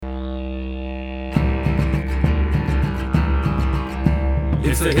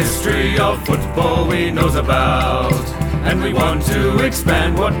the history of football we knows about, and we want to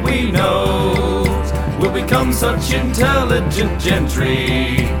expand what we know. We'll become such intelligent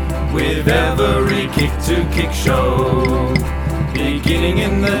gentry with every kick-to-kick show. Beginning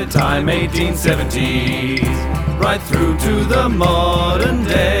in the time 1870s, right through to the modern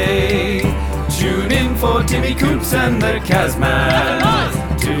day. Tune in for Timmy Coops and the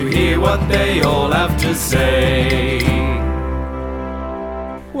Kazman to hear what they all have to say.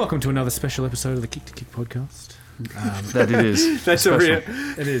 Welcome to another special episode of the Kick to Kick podcast. That it is. That's a real.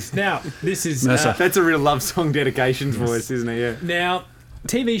 It is. Now, this is. That's a real love song dedications voice, isn't it? Yeah. Now,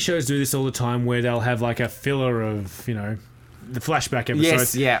 TV shows do this all the time where they'll have like a filler of, you know, the flashback episode.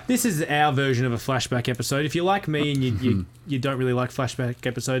 Yes, yeah. This is our version of a flashback episode. If you like me and you don't really like flashback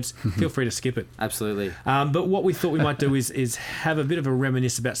episodes, feel free to skip it. Absolutely. But what we thought we might do is have a bit of a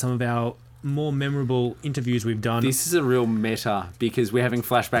reminisce about some of our more memorable interviews we've done. This is a real meta because we're having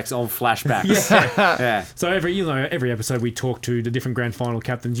flashbacks of flashbacks. Yeah. So every episode we talk to the different grand final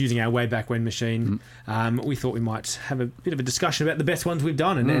captains using our way back when machine. We thought we might have a bit of a discussion about the best ones we've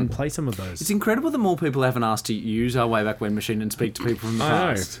done and play some of those. It's incredible that more people haven't asked to use our way back when machine and speak to people from the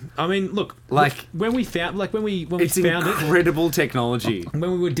past. I mean, look, when we found it's found incredible technology.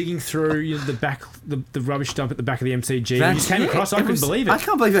 When we were digging through the rubbish dump at the back of the MCG, we just came across. I couldn't believe it. I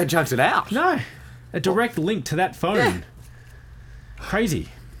can't believe they chucked it out. No, a direct link to that phone. Yeah. Crazy.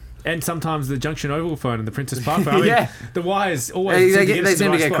 And sometimes the Junction Oval phone and the Princess Park phone. I mean, the wires always they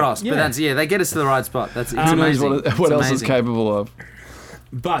seem to get crossed. Yeah. But they get us to the right spot. It's amazing. What else amazing. is capable of.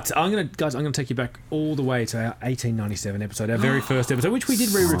 But I'm gonna take you back all the way to our 1897 episode, our very first episode, which we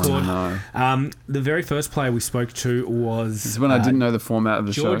did re-record. The very first player we spoke to was... This is when I didn't know the format of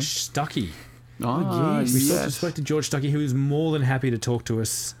the George show. Stuckey. Oh, yes. We spoke to George Stuckey, who was more than happy to talk to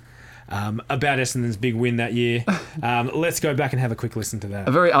us about Essendon's big win that year. Let's go back and have a quick listen to that.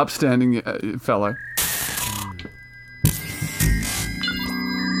 A very upstanding fellow.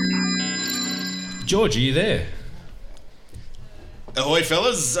 George, are you there? Ahoy,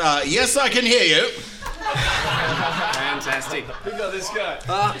 fellas. Yes, I can hear you. Fantastic. Who got this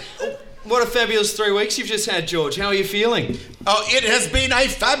guy? What a fabulous 3 weeks you've just had, George. How are you feeling? Oh, it has been a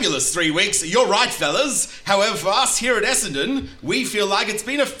fabulous 3 weeks. You're right, fellas. However, for us here at Essendon, we feel like it's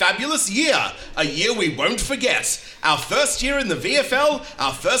been a fabulous year. A year we won't forget. Our first year in the VFL,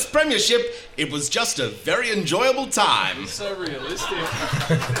 our first premiership. It was just a very enjoyable time. So realistic.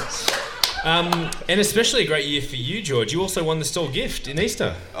 And especially a great year for you, George. You also won the Stall gift in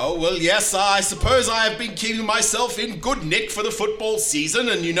Easter. Oh, well, yes, I suppose I have been keeping myself in good nick for the football season,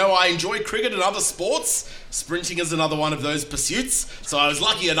 and you know I enjoy cricket and other sports. Sprinting is another one of those pursuits, so I was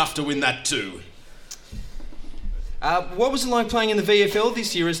lucky enough to win that too. What was it like playing in the VFL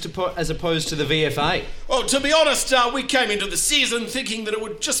this year as opposed to the VFA? Well, to be honest, we came into the season thinking that it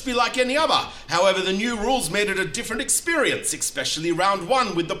would just be like any other. However, the new rules made it a different experience, especially round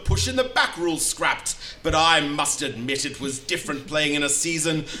one with the push in the back rules scrapped. But I must admit it was different playing in a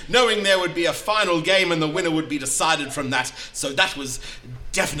season, knowing there would be a final game and the winner would be decided from that. So that was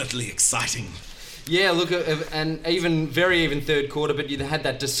definitely exciting. Yeah, look, an very even third quarter, but you had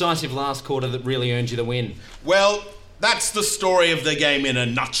that decisive last quarter that really earned you the win. Well, that's the story of the game in a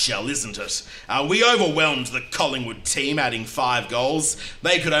nutshell, isn't it? We overwhelmed the Collingwood team, adding 5 goals.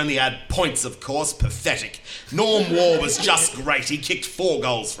 They could only add points, of course. Pathetic. Norm Waugh was just great. He kicked 4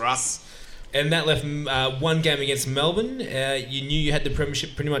 goals for us. And that left one game against Melbourne. You knew you had the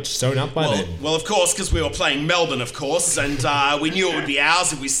premiership pretty much sewn up by then. Well, of course, because we were playing Melbourne, of course, and we knew it would be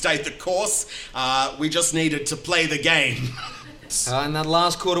ours if we stayed the course. We just needed to play the game. And that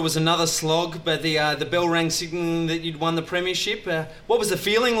last quarter was another slog, but the bell rang signaling that you'd won the premiership. What was the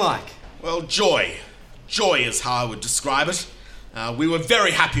feeling like? Well, joy. Joy is how I would describe it. We were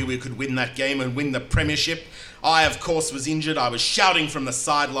very happy we could win that game and win the premiership. I, of course, was injured. I was shouting from the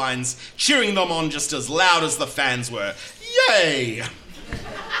sidelines, cheering them on just as loud as the fans were. Yay!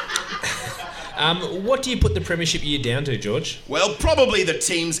 What do you put the premiership year down to, George? Well, probably the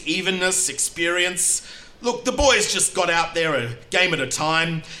team's evenness, experience. Look, the boys just got out there a game at a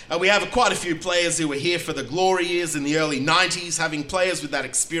time. We have quite a few players who were here for the glory years in the early 90s. Having players with that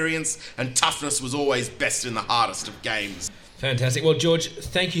experience and toughness was always best in the hardest of games. Fantastic. Well, George,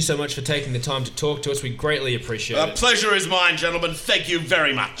 thank you so much for taking the time to talk to us. We greatly appreciate it. The pleasure is mine, gentlemen. Thank you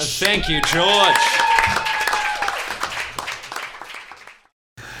very much. Thank you, George.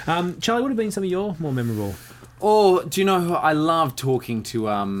 Charlie, what have been some of your more memorable? Oh, do you know, I loved talking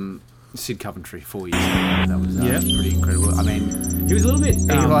to Sid Coventry 4 years ago. That was pretty incredible. I mean, He was a little bit.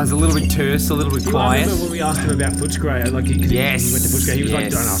 He was a little bit terse, a little bit I quiet. remember when we asked him about Footscray, like he went to Footscray, he was like,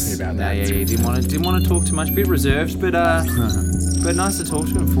 "Don't ask me about that." Yeah, he didn't want to talk too much. Bit reserved, but nice to talk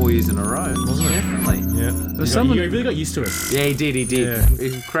to him 4 years in a row, wasn't it? Definitely. Yeah. He really got used to it. Yeah, he did. Yeah.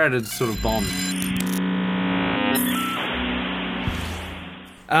 He created a sort of bond.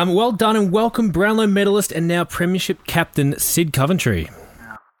 Well done and welcome Brownlow medalist and now Premiership captain Sid Coventry.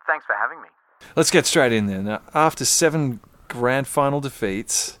 Thanks for having me. Let's get straight in there. Now, after 7 grand final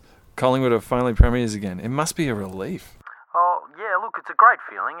defeats, Collingwood are finally premiers again. It must be a relief. Oh, yeah, look, it's a great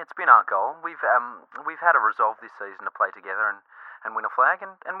feeling. It's been our goal. We've had a resolve this season to play together and win a flag,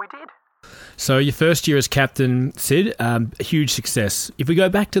 and we did. So your first year as captain, Sid, a huge success. If we go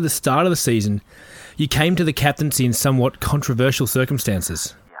back to the start of the season, you came to the captaincy in somewhat controversial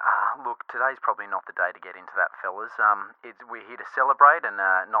circumstances. Look, today's probably not the day to get into that, fellas. We're here to celebrate and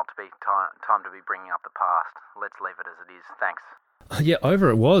not to be time to be bringing up the past. Let's leave it as it is. Thanks. Yeah, over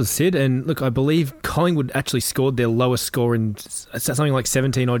it was, Sid. And look, I believe Collingwood actually scored their lowest score in something like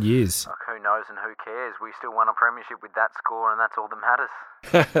 17 odd years. Look, who knows and who cares? We still won a premiership with that score, and that's all that matters.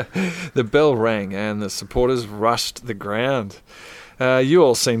 The bell rang and the supporters rushed the ground. You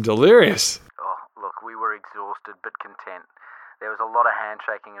all seemed delirious. Oh, look, we were exhausted but content. There was a lot of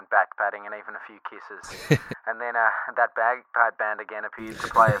handshaking and back patting and even a few kisses. And then that bagpipe band again appeared to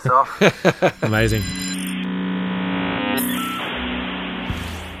play us off. Amazing.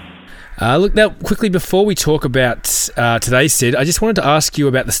 Look, now, quickly, before we talk about today, Sid, I just wanted to ask you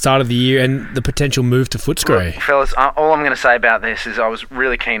about the start of the year and the potential move to Footscray. Look, fellas, all I'm going to say about this is I was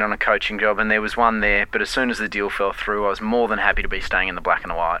really keen on a coaching job, and there was one there, but as soon as the deal fell through, I was more than happy to be staying in the black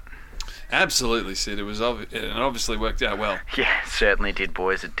and the white. Absolutely, Sid. It obviously worked out well. Yeah, it certainly did,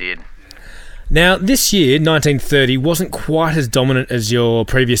 boys, it did. Now, this year, 1930, wasn't quite as dominant as your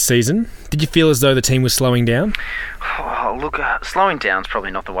previous season. Did you feel as though the team was slowing down? Oh, look, slowing down's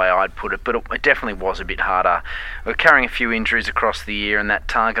probably not the way I'd put it, but it definitely was a bit harder. We were carrying a few injuries across the year, and that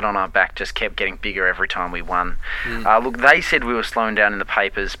target on our back just kept getting bigger every time we won. Look, they said we were slowing down in the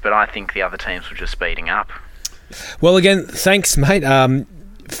papers, but I think the other teams were just speeding up. Well, again, thanks, mate.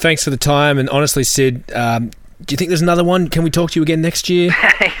 Thanks for the time, and honestly, Sid, do you think there's another one? Can we talk to you again next year?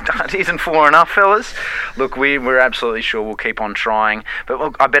 It isn't 4 enough, fellas. Look, we're absolutely sure we'll keep on trying. But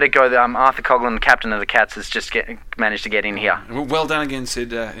look, I better go. Arthur Coughlin, captain of the Cats, has just managed to get in here. Well done again,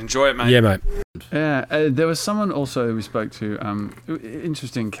 Sid. Enjoy it, mate. Yeah, mate. Yeah, there was someone also we spoke to,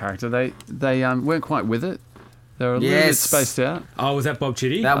 interesting character. They weren't quite with it. They were a little bit spaced out. Oh, was that Bob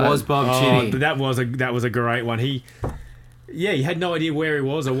Chitty? That was Bob Chitty. But that was a great one. He had no idea where he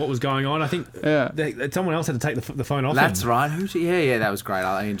was or what was going on. I think someone else had to take the phone off That's him. right. Yeah, that was great.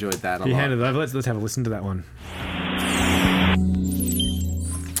 I enjoyed that a lot. He handed it over. Let's have a listen to that one.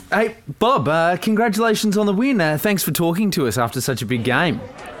 Hey, Bob, congratulations on the win. Thanks for talking to us after such a big game.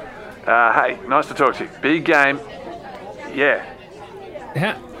 Hey, nice to talk to you. Big game. Yeah.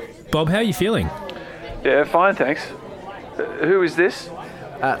 Bob, how are you feeling? Yeah, fine, thanks. Who is this?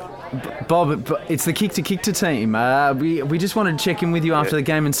 Bob, it's the Kick to team. We just wanted to check in with you after the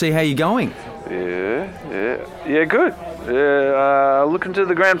game and see how you're going. Yeah, good. Looking to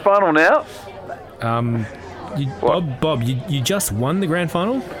the grand final now. Bob, you just won the grand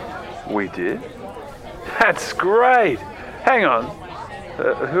final? We did. That's great. Hang on.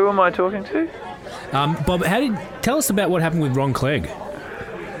 Who am I talking to? Bob, tell us about what happened with Ron Clegg.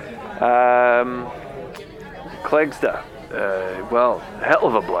 Cleggster. Well, hell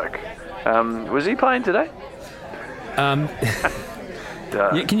of a bloke. Was he playing today? Can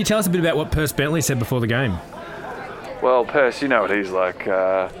you tell us a bit about what Perce Bentley said before the game? Well, Perce, you know what he's like.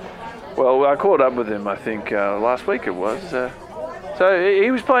 Well, I caught up with him, I think, last week it was. So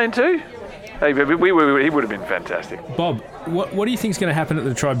he was playing too? Hey, he would have been fantastic. Bob, what do you think is going to happen at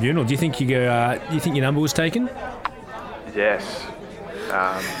the tribunal? Do you think your number was taken? Yes.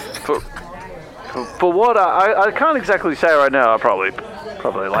 For what? I can't exactly say right now. I probably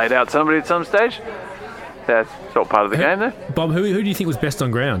laid out somebody at some stage. That's all part of the game, though. Bob, who do you think was best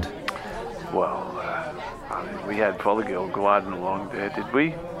on ground? Well, we had Fothergill gliding along there, did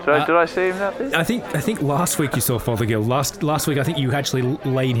we? Did I see him out there? I think last week you saw Fothergill. Last week I think you actually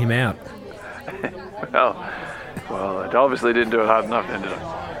laid him out. well, it obviously didn't do it hard enough, then, did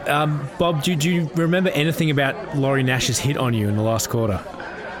I? Bob, do you remember anything about Laurie Nash's hit on you in the last quarter?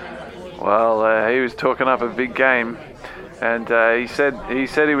 Well, he was talking up a big game, and he said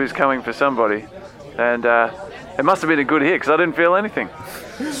he was coming for somebody, and it must have been a good hit because I didn't feel anything.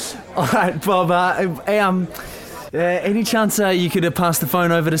 All right, Bob. Any chance you could pass the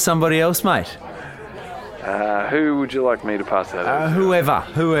phone over to somebody else, mate? Who would you like me to pass that over to?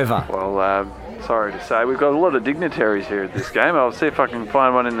 Whoever. Well, Sorry to say, we've got a lot of dignitaries here at this game. I'll see if I can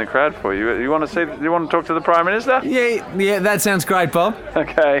find one in the crowd for you. You want to talk to the Prime Minister? Yeah, that sounds great, Bob.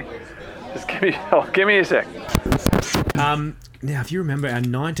 Okay. Just give me a sec. Now, if you remember our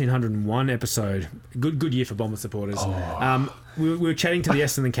 1901 episode, good year for Bomber supporters. We were chatting to the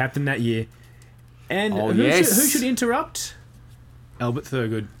Essendon captain that year, and who should interrupt? Albert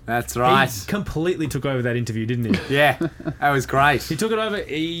Thurgood. That's right. He completely took over that interview, didn't he? Yeah, that was great. He took it over.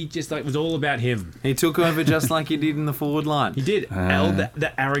 He just it was all about him. He took over just like he did in the forward line. He did.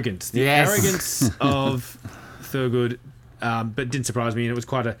 The arrogance, arrogance of Thurgood. But didn't surprise me, and it was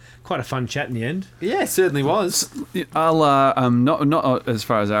quite a fun chat in the end. Yeah, it certainly was. I'll not as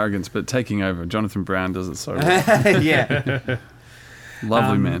far as arrogance, but taking over. Jonathan Brown does it so well. Yeah,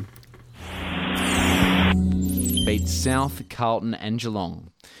 lovely man. Beat South, Carlton and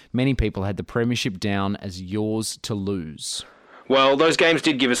Geelong. Many people had the premiership down as yours to lose. Well, those games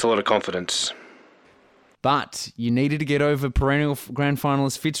did give us a lot of confidence. But you needed to get over perennial grand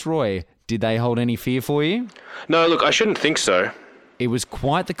finalist Fitzroy. Did they hold any fear for you? No, look, I shouldn't think so. It was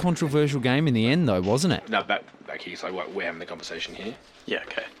quite the controversial game in the end, though, wasn't it? No, back here, so we're having the conversation here. Yeah,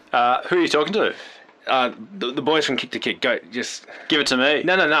 okay. Who are you talking to? The boys from Kick to Kick. Go, just... Give it to me.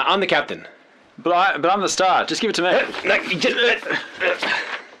 No, I'm the captain. But I'm the star. Just give it to me.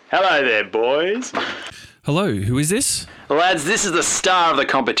 Hello there, boys. Hello, who is this? Lads, this is the star of the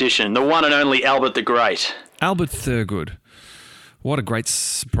competition, the one and only Albert the Great. Albert Thurgood. What a great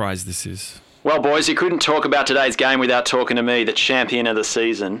surprise this is. Well, boys, you couldn't talk about today's game without talking to me, the champion of the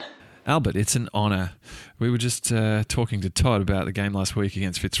season. Albert, it's an honour. We were just talking to Todd about the game last week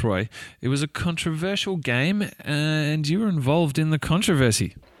against Fitzroy. It was a controversial game, and you were involved in the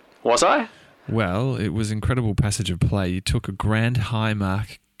controversy. Was I? Well, it was an incredible passage of play. You took a grand high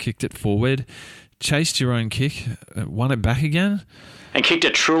mark, kicked it forward, chased your own kick, won it back again. And kicked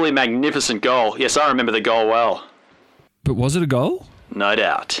a truly magnificent goal. Yes, I remember the goal well. But was it a goal? No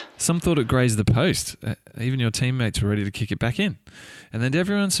doubt. Some thought it grazed the post. Even your teammates were ready to kick it back in. And then to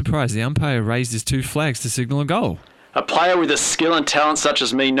everyone's surprise, the umpire raised his two flags to signal a goal. A player with a skill and talent such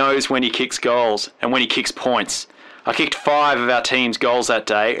as me knows when he kicks goals and when he kicks points. I kicked 5 of our team's goals that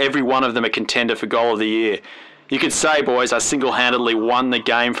day, every one of them a contender for goal of the year. You could say, boys, I single-handedly won the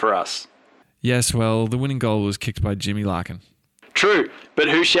game for us. Yes, well, the winning goal was kicked by Jimmy Larkin. True, but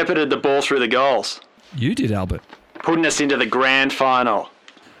who shepherded the ball through the goals? You did, Albert. Putting us into the grand final.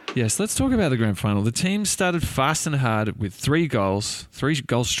 Yes, let's talk about the grand final. The team started fast and hard with 3 goals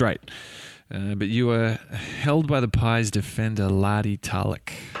straight. But you were held by the Pies defender, Lardy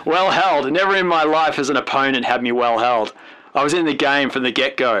Tarlick. Well held. Never in my life has an opponent had me well held. I was in the game from the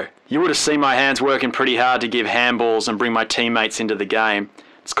get-go. You would have seen my hands working pretty hard to give handballs and bring my teammates into the game.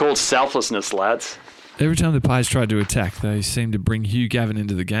 It's called selflessness, lads. Every time the Pies tried to attack, they seemed to bring Hugh Gavin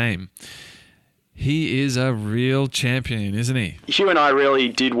into the game. He is a real champion, isn't he? Hugh and I really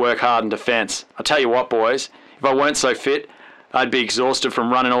did work hard in defence. I'll tell you what, boys, if I weren't so fit, I'd be exhausted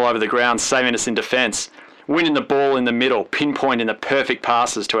from running all over the ground, saving us in defence, winning the ball in the middle, pinpointing the perfect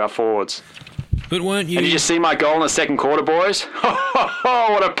passes to our forwards. But weren't you... And did you see my goal in the second quarter, boys?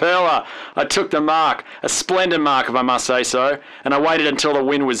 What a perler. I took the mark, a splendid mark if I must say so, and I waited until the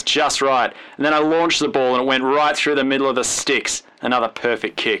wind was just right, and then I launched the ball and it went right through the middle of the sticks. Another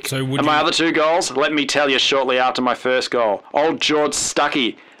perfect kick. And my other 2 goals, let me tell you shortly after my first goal. Old George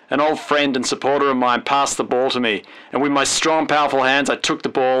Stuckey, an old friend and supporter of mine, passed the ball to me, and with my strong, powerful hands, I took the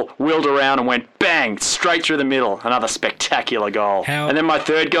ball, wheeled around, and went bang straight through the middle. Another spectacular goal. And then my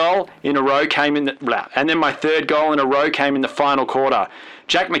third goal in a row came in the final quarter.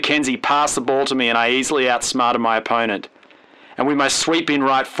 Jack McKenzie passed the ball to me, and I easily outsmarted my opponent. And with my sweep-in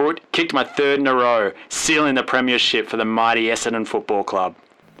right foot, kicked my 3rd in a row, sealing the premiership for the mighty Essendon Football Club.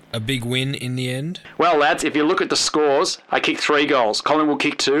 A big win in the end? Well, lads, if you look at the scores, I kicked 3 goals, Collingwood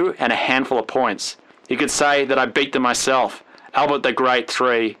kicked 2, and a handful of points. You could say that I beat them myself. Albert the Great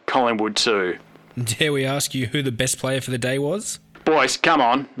 3, Collingwood 2. Dare we ask you who the best player for the day was? Boys, come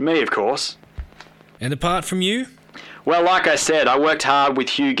on. Me, of course. And apart from you? Well, like I said, I worked hard with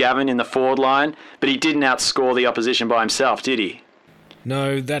Hugh Gavin in the forward line, but he didn't outscore the opposition by himself, did he?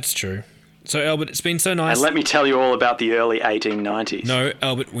 No, that's true. So, Albert, it's been so nice... And let me tell you all about the early 1890s. No,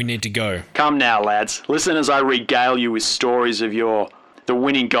 Albert, we need to go. Come now, lads. Listen as I regale you with stories of the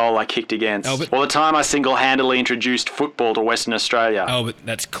winning goal I kicked against. Albert... Or the time I single-handedly introduced football to Western Australia. Albert,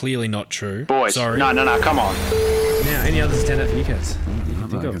 that's clearly not true. Boys, sorry. No, come on. Now, any others stand out for you guys?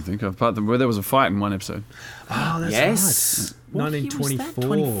 I can think of. But there was a fight in one episode. Oh, that's yes. Right. 1924.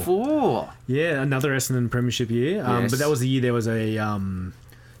 24. Yeah, another Essendon premiership year. Yes. But that was the year there was a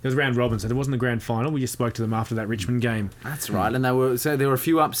It was round robin, so there wasn't a grand final. We just spoke to them after that Richmond game. That's right, and there were a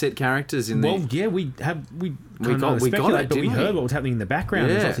few upset characters in there. Well, yeah, we got it, but we heard what was happening in the background.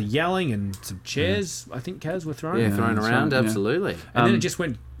 There was lots of yelling and some chairs. I think Kaz were thrown. Yeah, thrown around. Absolutely. And then it just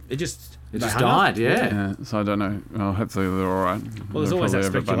went. It just died. Yeah. So I don't know. Well, hopefully they're all right. Well, there's always that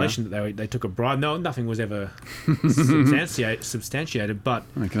speculation that they took a bribe. No, nothing was ever substantiated. But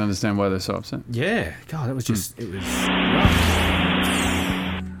I can understand why they're so upset. Yeah, God, it was just it was rough.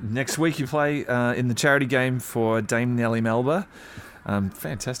 Next week you play in the charity game for Dame Nellie Melba.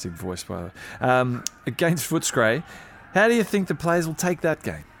 Fantastic voice, by the way. Against Footscray. How do you think the players will take that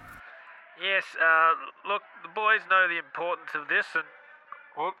game? Yes, look, the boys know the importance of this and...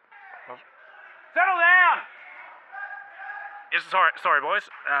 Settle down! Yes, sorry, boys.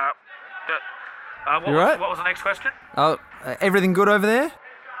 What was the next question? Everything good over there?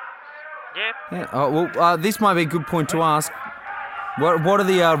 Yeah. Yeah. This might be a good point to ask. What are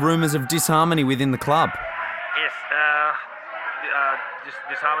the rumours of disharmony within the club? Yes,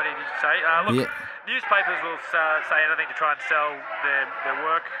 disharmony, did you say? Look, newspapers will say anything to try and sell their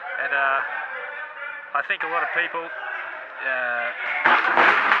work, and I think a lot of people...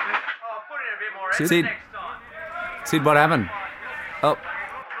 put in a bit more effort next time. Sid, what happened? Oh. Get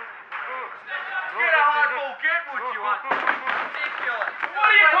a hardball, get what you want. Ridiculous. What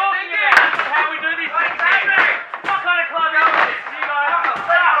are you talking about? This is how we do these things here. What kind of club is this? You guys,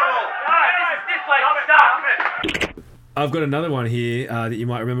 this place stuff. I've got another one here that you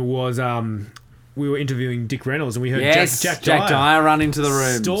might remember was we were interviewing Dick Reynolds and we heard Jack Dyer run into the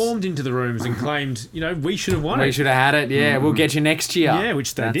rooms. Stormed into the rooms and claimed, we should have won it. We should have had it, yeah. We'll get you next year. Yeah,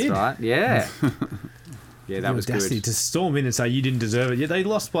 which they did. That's right, yeah. Yeah, that was good. To storm in and say you didn't deserve it. Yeah, they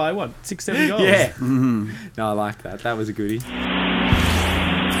lost by, 6-7 goals? Yeah. Mm-hmm. No, I like that. That was a goodie.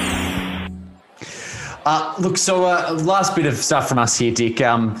 Last bit of stuff from us here, Dick.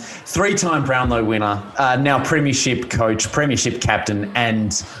 Three-time Brownlow winner, now premiership coach, premiership captain,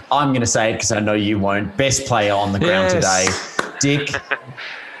 and I'm going to say it because I know you won't, best player on the ground today.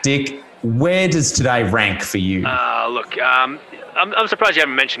 Dick, where does today rank for you? I'm surprised you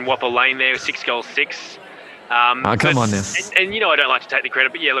haven't mentioned Whopper Lane there, 6 goals, 6. Come on now. And I don't like to take the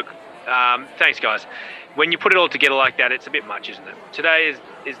credit, but yeah, look, thanks, guys. When you put it all together like that, it's a bit much, isn't it? Today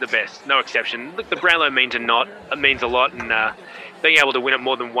is the best, no exception. Look, the Brownlow means a lot, and being able to win it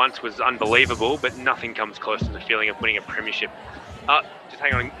more than once was unbelievable, but nothing comes close to the feeling of winning a premiership. Just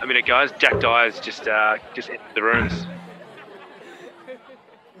hang on a minute, guys. Jack Dyer's just entered the rooms.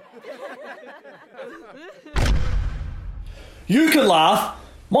 You can laugh.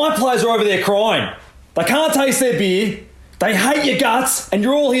 My players are over there crying. They can't taste their beer. They hate your guts, and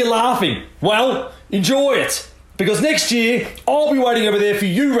you're all here laughing. Well, enjoy it. Because next year, I'll be waiting over there for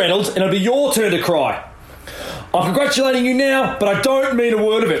you, Reynolds, and it'll be your turn to cry. I'm congratulating you now, but I don't mean a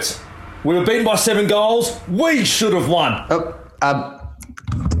word of it. We were beaten by 7 goals. We should have won.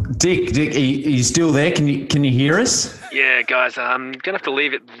 Dick, are you still there? Can you hear us? Yeah, guys, I'm going to have to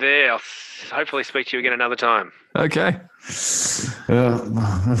leave it there. I'll hopefully speak to you again another time. Okay.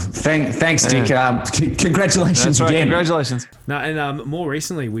 Thanks, Dick. Congratulations again. Congratulations. No, and more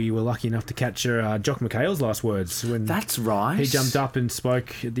recently, we were lucky enough to capture Jock McHale's last words when that's right. He jumped up and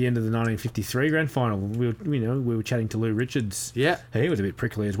spoke at the end of the 1953 grand final. We were chatting to Lou Richards. Yeah, he was a bit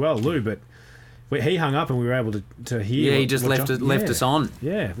prickly as well, Lou, but he hung up and we were able to hear. Yeah, he just left us on.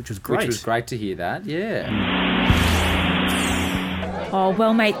 Yeah, which was great. Which was great to hear that. Yeah. Oh,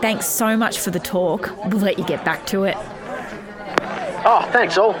 well, mate, thanks so much for the talk. We'll let you get back to it. Oh,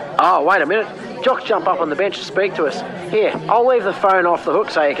 thanks all. Oh, wait a minute. Jock jumped up on the bench to speak to us. Here, I'll leave the phone off the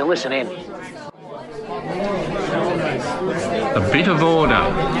hook so you can listen in. A bit of order.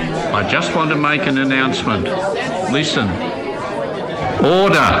 I just want to make an announcement. Listen.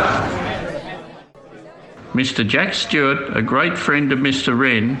 Order. Mr. Jack Stewart, a great friend of Mr.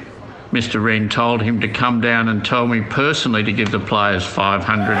 Wren told him to come down and tell me personally to give the players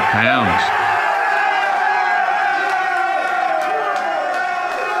 £500.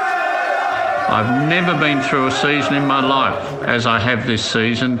 I've never been through a season in my life as I have this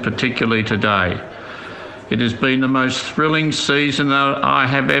season, particularly today. It has been the most thrilling season that I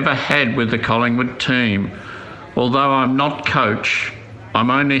have ever had with the Collingwood team. Although I'm not coach, I'm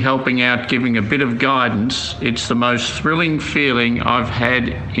only helping out giving a bit of guidance. It's the most thrilling feeling I've had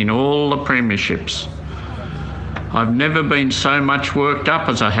in all the premierships. I've never been so much worked up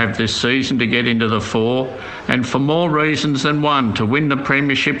as I have this season to get into the 4, and for more reasons than one, to win the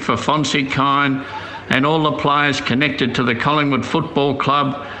premiership for Fonzie Kine and all the players connected to the Collingwood Football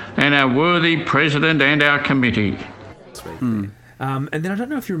Club and our worthy president and our committee. And then I don't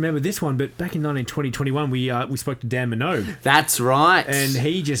know if you remember this one, but back in 2021, we spoke to Dan Minogue. That's right. And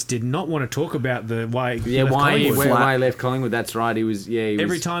he just did not want to talk about why he why he left Collingwood. That's right. He was.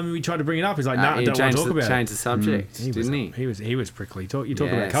 Every time we tried to bring it up, he's like, "No, I don't want to talk about it." Changed the subject, didn't he? He was prickly. You talk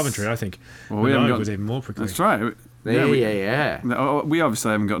about Coventry, I think. Well, Minogue was even more prickly. That's right. Yeah. We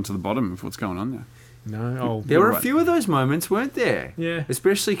obviously haven't gotten to the bottom of what's going on there. No, there were a few of those moments, weren't there? Yeah.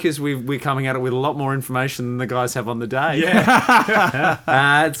 Especially because we're coming at it with a lot more information than the guys have on the day.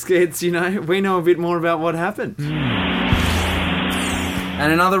 Yeah. It's we know a bit more about what happened.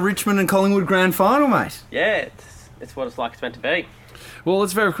 And another Richmond and Collingwood grand final, mate. Yeah, it's what it's like it's meant to be. Well,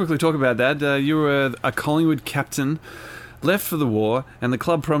 let's very quickly talk about that. You were a Collingwood captain, left for the war, and the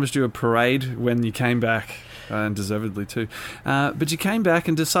club promised you a parade when you came back, and deservedly too. But you came back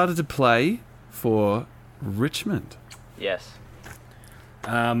and decided to play for Richmond. Yes.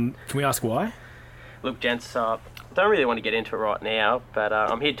 Can we ask why? Look, gents, I don't really want to get into it right now, but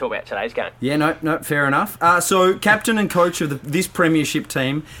I'm here to talk about today's game. Yeah, no, fair enough. So, captain and coach of this premiership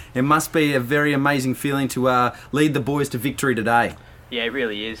team, it must be a very amazing feeling to lead the boys to victory today. Yeah, it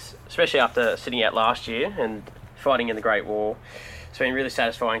really is, especially after sitting out last year and fighting in the Great War. It's been really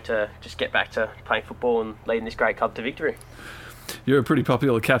satisfying to just get back to playing football and leading this great club to victory. You're a pretty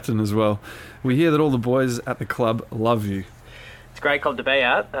popular captain as well. We hear that all the boys at the club love you. It's a great club to be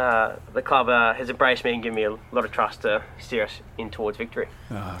at. The club has embraced me and given me a lot of trust to steer us in towards victory.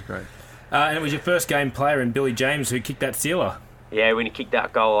 Great. And it was your first game player in Billy James who kicked that sealer. Yeah, when he kicked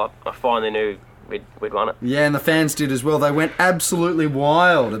that goal, I finally knew we'd won it. Yeah, and the fans did as well. They went absolutely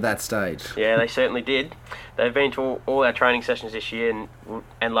wild at that stage. Yeah, they certainly did. They've been to all our training sessions this year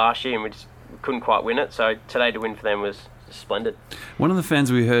and last year, and we couldn't quite win it. So today to win for them was splendid. One of the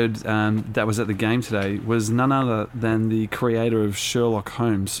fans we heard that was at the game today was none other than the creator of Sherlock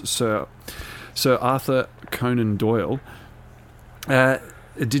Holmes, Sir Arthur Conan Doyle.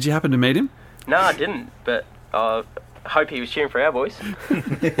 Did you happen to meet him? No, I didn't, but I hope he was cheering for our boys.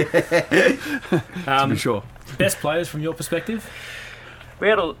 To be sure. Best players from your perspective? We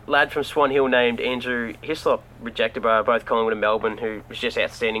had a lad from Swan Hill named Andrew Hislop, rejected by both Collingwood and Melbourne, who was just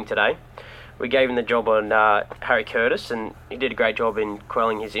outstanding today. We gave him the job on Harry Curtis, and he did a great job in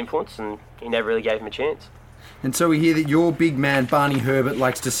quelling his influence, and he never really gave him a chance. And so we hear that your big man, Barney Herbert,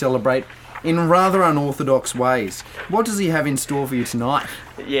 likes to celebrate in rather unorthodox ways. What does he have in store for you tonight?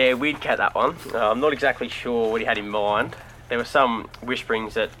 Yeah, we'd cat that one. I'm not exactly sure what he had in mind. There were some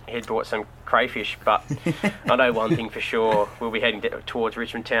whisperings that he'd brought some crayfish, but I know one thing for sure. We'll be heading towards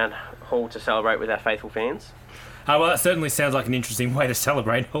Richmond Town Hall to celebrate with our faithful fans. Well, that certainly sounds like an interesting way to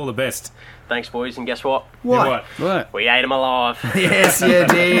celebrate. All the best. Thanks, boys, and guess what? What? We ate them alive. Yes, you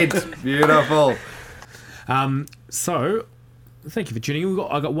did. Beautiful. So, thank you for tuning in.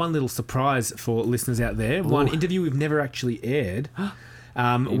 I got one little surprise for listeners out there. One interview we've never actually aired.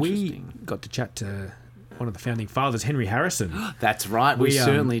 We got to chat to one of the founding fathers, Henry Harrison. That's right, we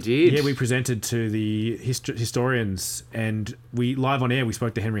certainly did. Yeah, we presented to the historians, and we live on air we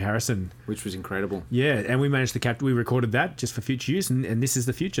spoke to Henry Harrison, which was incredible. Yeah, and we managed to we recorded that just for future use, and this is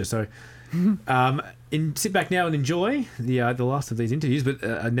the future. So, sit back now and enjoy the last of these interviews, but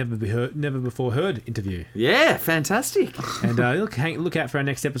a never before heard interview. Yeah, fantastic. And look out for our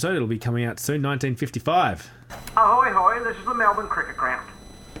next episode. It'll be coming out soon, 1955. Ahoy, this is the Melbourne Cricket Ground.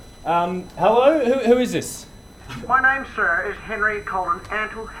 Hello, who is this? My name, sir, is Henry Colin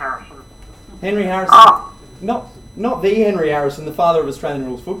Antle Harrison. Henry Harrison? Not the Henry Harrison, the father of Australian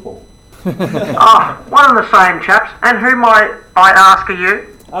rules football. One and the same, chaps. And who might I ask are you?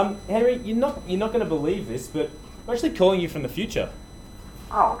 Henry, you're not going to believe this, but I'm actually calling you from the future.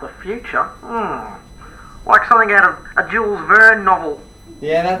 Oh, the future? Like something out of a Jules Verne novel.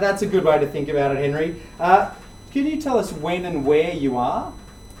 Yeah, that's a good way to think about it, Henry. Can you tell us when and where you are?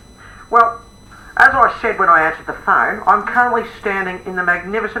 Well, as I said when I answered the phone, I'm currently standing in the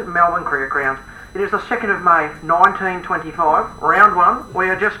magnificent Melbourne Cricket Ground. It is the 2nd of May, 1925, round 1. We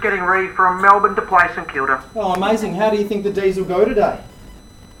are just getting ready from Melbourne to play St Kilda. Oh, amazing. How do you think the D's will go today?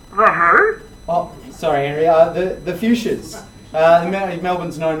 The who? Oh, sorry, Henry. The Fuchsias.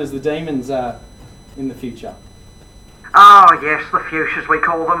 Melbourne's known as the Demons in the future. Oh, yes, the Fuchsias we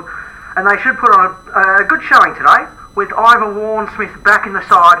call them. And they should put on a good showing today. With Ivor Warne-Smith back in the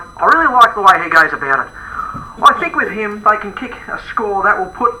side, I really like the way he goes about it. I think with him, they can kick a score that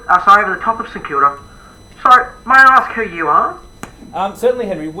will put us over the top of St Kilda. So, may I ask who you are? Certainly,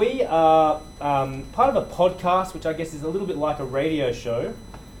 Henry. We are part of a podcast, which I guess is a little bit like a radio show,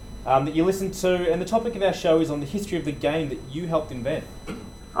 that you listen to, and the topic of our show is on the history of the game that you helped invent.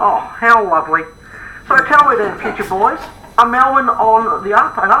 Oh, how lovely. So tell me then, future boys, are Melbourne on the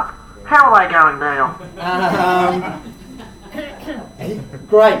up and up? How are they going now?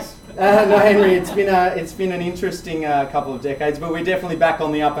 Great. No, Henry, it's been an interesting couple of decades, but we're definitely back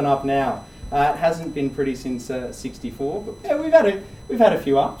on the up and up now. It hasn't been pretty since '64, but yeah, we've had a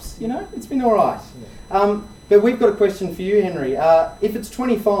few ups. You know, it's been all right. But we've got a question for you, Henry. If it's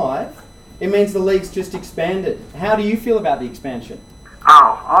 25, it means the league's just expanded. How do you feel about the expansion?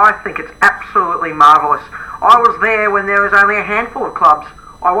 Oh, I think it's absolutely marvellous. I was there when there was only a handful of clubs.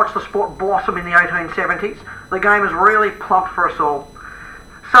 I watched the sport blossom in the 1870s. The game has really plumped for us all.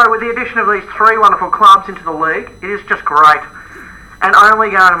 So with the addition of these 3 wonderful clubs into the league, it is just great. And only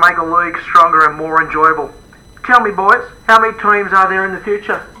going to make the league stronger and more enjoyable. Tell me, boys, how many teams are there in the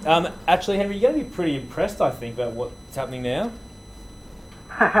future? Actually, Henry, you're going to be pretty impressed, I think, about what's happening now.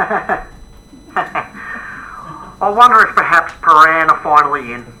 I wonder if perhaps Paran are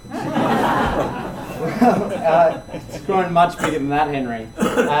finally in. It's grown much bigger than that, Henry.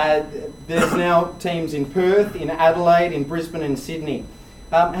 There's now teams in Perth, in Adelaide, in Brisbane and Sydney.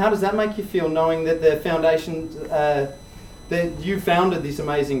 How does that make you feel, knowing that the foundation, that you founded this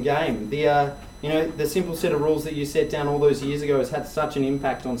amazing game? The simple set of rules that you set down all those years ago has had such an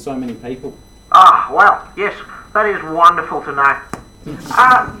impact on so many people. Well, yes, that is wonderful to know.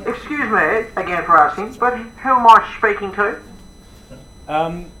 Excuse me again for asking, but who am I speaking to?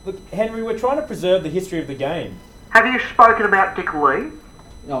 Look, Henry, we're trying to preserve the history of the game. Have you spoken about Dick Lee?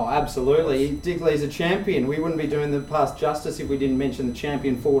 Oh, absolutely. Dick Lee's a champion. We wouldn't be doing the past justice if we didn't mention the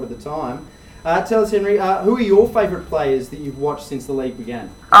champion forward at the time. Tell us, Henry, who are your favourite players that you've watched since the league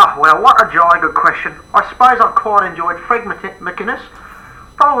began? Well, what a jolly good question. I suppose I've quite enjoyed Fred McInnes,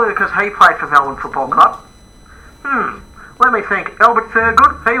 probably because he played for Melbourne Football Club. Let me think. Albert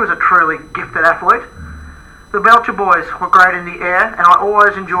Thurgood, he was a truly gifted athlete. The Belcher boys were great in the air, and I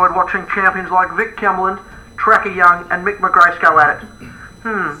always enjoyed watching champions like Vic Cumberland, Tracker Young and Mick McGrace go at it.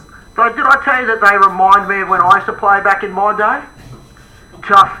 So did I tell you that they remind me of when I used to play back in my day?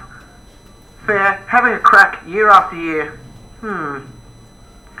 Tough, fair, having a crack year after year.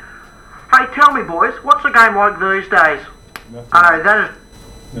 Hey, tell me, boys, what's the game like these days? I know, that is...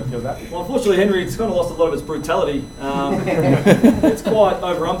 Well, unfortunately, Henry, it's kind of lost a lot of its brutality. It's quite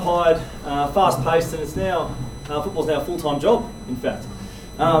over-umpired, fast-paced, and it's now football's now a full-time job, in fact.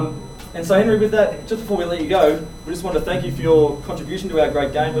 And so, Henry, with that, just before we let you go, we just want to thank you for your contribution to our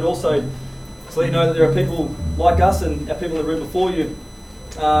great game, but also to let you know that there are people like us and our people in the room before you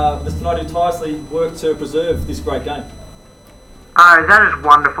that's tonight who tirelessly work to preserve this great game. Oh, that is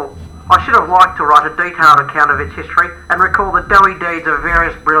wonderful. I should have liked to write a detailed account of its history and recall the doughty deeds of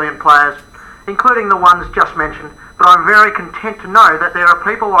various brilliant players, including the ones just mentioned, but I'm very content to know that there are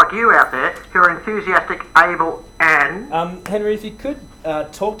people like you out there who are enthusiastic, able and... Henry, if you could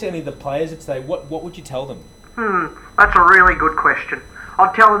talk to any of the players today, what would you tell them? That's a really good question.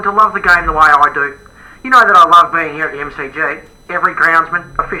 I'd tell them to love the game the way I do. You know that I love being here at the MCG. Every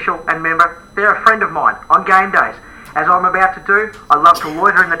groundsman, official and member, they're a friend of mine on game days. As I'm about to do, I love to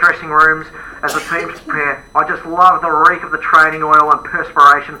loiter in the dressing rooms as the teams prepare. I just love the reek of the training oil and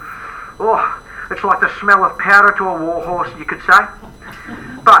perspiration. Oh, it's like the smell of powder to a war horse, you could say.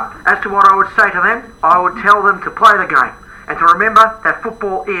 But as to what I would say to them, I would tell them to play the game and to remember that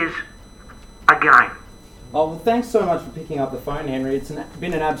football is a game. Oh, well, thanks so much for picking up the phone, Henry. It's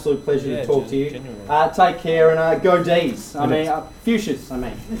been an absolute pleasure to talk to you. Take care and go D's. Fuchsias,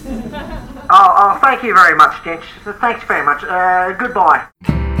 Oh, thank you very much, gents. Thanks very much. Goodbye.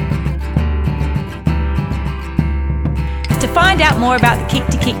 To find out more about the Kick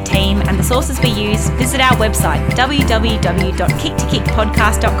to Kick team and the sources we use, visit our website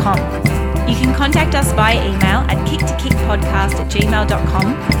www.kicktokickpodcast.com. You can contact us via email at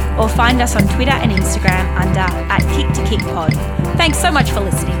kicktokickpodcast@gmail.com or find us on Twitter and Instagram under @KickToKickPod. Thanks so much for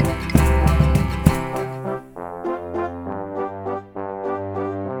listening.